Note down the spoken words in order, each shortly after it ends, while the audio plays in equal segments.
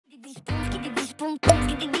I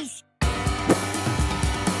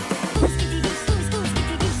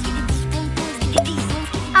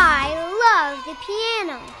love the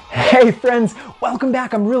piano. Hey friends, welcome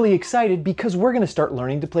back. I'm really excited because we're going to start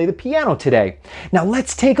learning to play the piano today. Now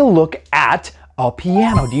let's take a look at a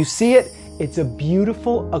piano. Do you see it? It's a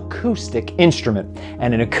beautiful acoustic instrument.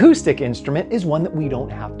 And an acoustic instrument is one that we don't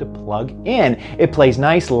have to plug in. It plays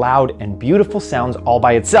nice, loud, and beautiful sounds all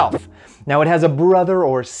by itself. Now it has a brother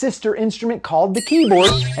or sister instrument called the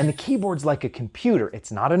keyboard, and the keyboard's like a computer.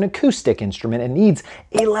 It's not an acoustic instrument. It needs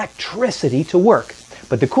electricity to work.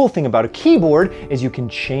 But the cool thing about a keyboard is you can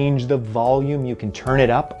change the volume, you can turn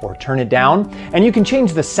it up or turn it down, and you can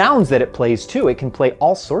change the sounds that it plays too. It can play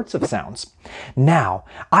all sorts of sounds. Now,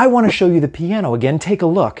 I want to show you the piano again. Take a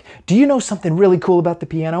look. Do you know something really cool about the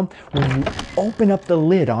piano? When you open up the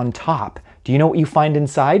lid on top, do you know what you find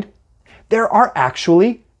inside? There are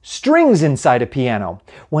actually strings inside a piano.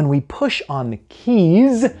 When we push on the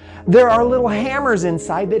keys, there are little hammers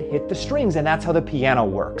inside that hit the strings, and that's how the piano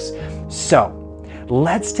works. So,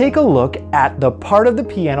 let's take a look at the part of the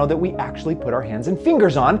piano that we actually put our hands and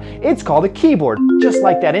fingers on. It's called a keyboard, just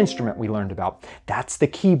like that instrument we learned about. That's the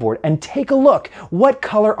keyboard. And take a look. What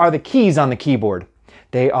color are the keys on the keyboard?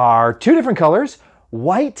 They are two different colors,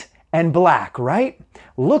 white and black, right?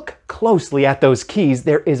 Look closely at those keys.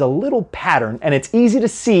 There is a little pattern, and it's easy to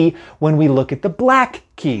see when we look at the black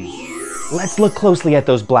keys. Let's look closely at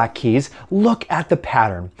those black keys. Look at the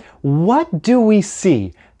pattern. What do we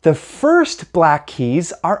see? The first black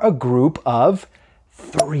keys are a group of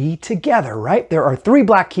three together, right? There are three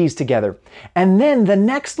black keys together. And then the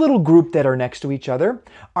next little group that are next to each other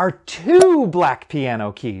are two black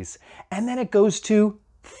piano keys. And then it goes to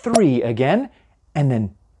three again, and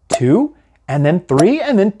then two, and then three,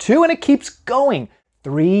 and then two, and it keeps going.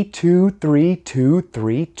 3, 2, 3, 2,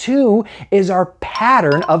 3, 2 is our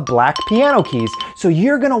pattern of black piano keys. So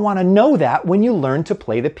you're going to want to know that when you learn to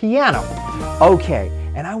play the piano. Okay,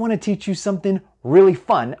 and I want to teach you something really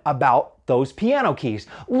fun about those piano keys.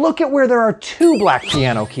 Look at where there are two black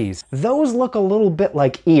piano keys. Those look a little bit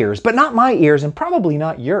like ears, but not my ears and probably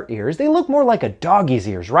not your ears. They look more like a doggy's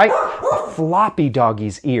ears, right? A floppy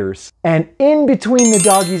doggy's ears. And in between the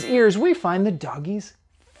doggy's ears, we find the doggy's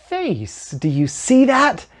face. Do you see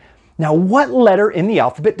that? Now, what letter in the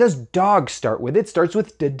alphabet does dog start with? It starts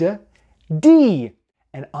with D.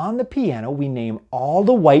 And on the piano, we name all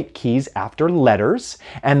the white keys after letters.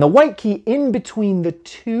 And the white key in between the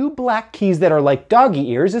two black keys that are like doggy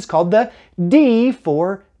ears is called the D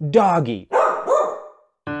for doggy.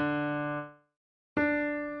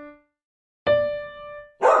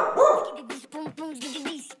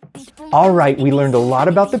 All right, we learned a lot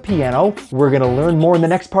about the piano. We're going to learn more in the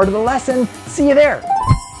next part of the lesson. See you there.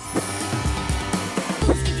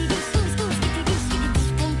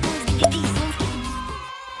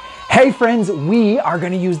 Hey friends, we are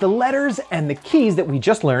going to use the letters and the keys that we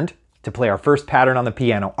just learned to play our first pattern on the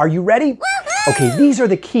piano. Are you ready? Okay, these are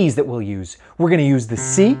the keys that we'll use. We're going to use the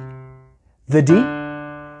C, the D,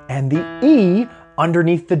 and the E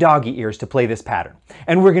underneath the doggy ears to play this pattern.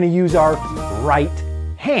 And we're going to use our right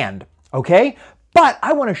hand, okay? But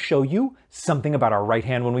I want to show you something about our right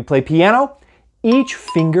hand when we play piano. Each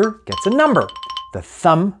finger gets a number. The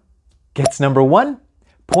thumb gets number 1,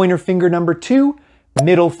 pointer finger number 2,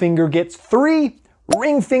 middle finger gets 3,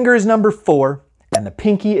 ring finger is number 4, and the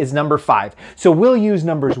pinky is number 5. So we'll use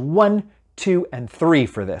numbers 1, 2, and 3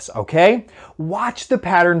 for this, okay? Watch the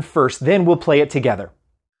pattern first, then we'll play it together.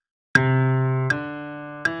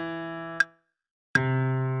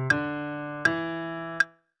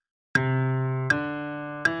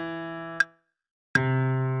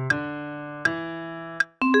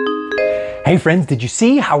 Hey friends, did you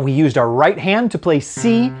see how we used our right hand to play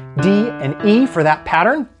C, D, and E for that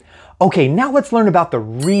pattern? Okay, now let's learn about the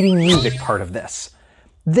reading music part of this.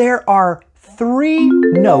 There are 3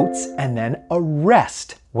 notes and then a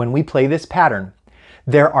rest when we play this pattern.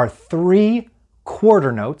 There are 3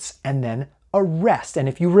 quarter notes and then a rest. And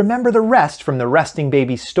if you remember the rest from the resting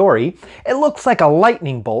baby story, it looks like a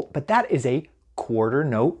lightning bolt, but that is a quarter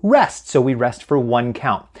note rest. So we rest for 1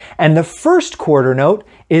 count. And the first quarter note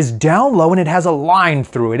is down low and it has a line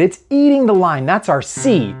through it. It's eating the line. That's our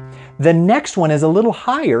C. The next one is a little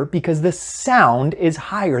higher because the sound is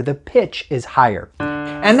higher. The pitch is higher.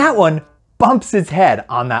 And that one bumps its head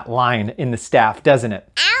on that line in the staff, doesn't it?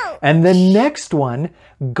 Ow! And the next one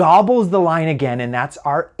gobbles the line again, and that's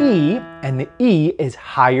our E, and the E is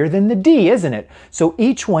higher than the D, isn't it? So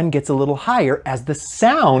each one gets a little higher as the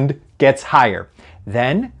sound gets higher.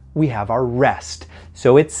 Then we have our rest.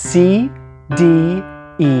 So it's C, D,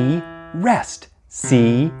 E, rest.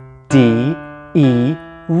 C, D, E,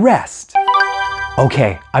 rest.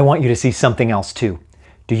 Okay, I want you to see something else too.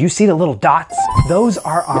 Do you see the little dots? Those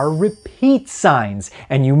are our repeat signs,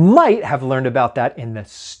 and you might have learned about that in the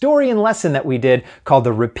story and lesson that we did called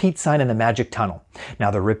the repeat sign in the magic tunnel.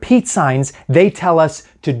 Now the repeat signs, they tell us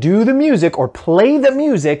to do the music or play the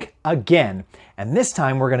music again. And this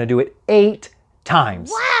time we're gonna do it 8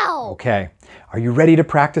 times. Wow! Okay, are you ready to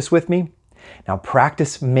practice with me? Now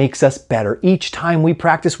practice makes us better. Each time we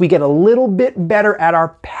practice, we get a little bit better at our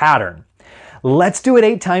pattern. Let's do it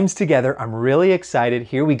 8 times together. I'm really excited.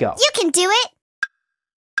 Here we go. You can do it!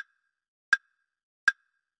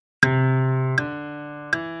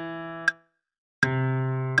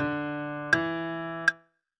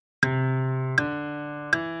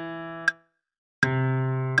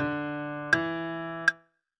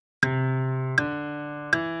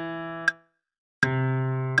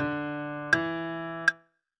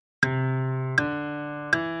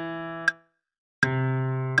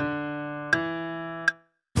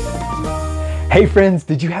 Hey friends,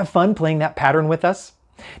 did you have fun playing that pattern with us?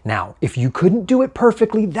 Now, if you couldn't do it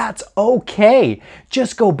perfectly, that's okay.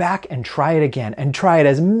 Just go back and try it again, and try it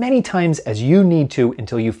as many times as you need to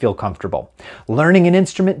until you feel comfortable. Learning an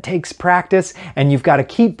instrument takes practice, and you've got to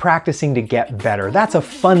keep practicing to get better. That's a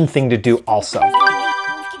fun thing to do also.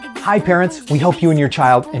 Hi parents, we hope you and your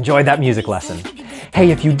child enjoyed that music lesson.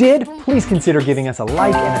 Hey, if you did, please consider giving us a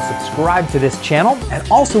like and a subscribe to this channel. And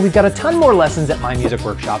also, we've got a ton more lessons at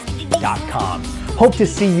mymusicworkshop.com. Hope to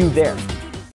see you there.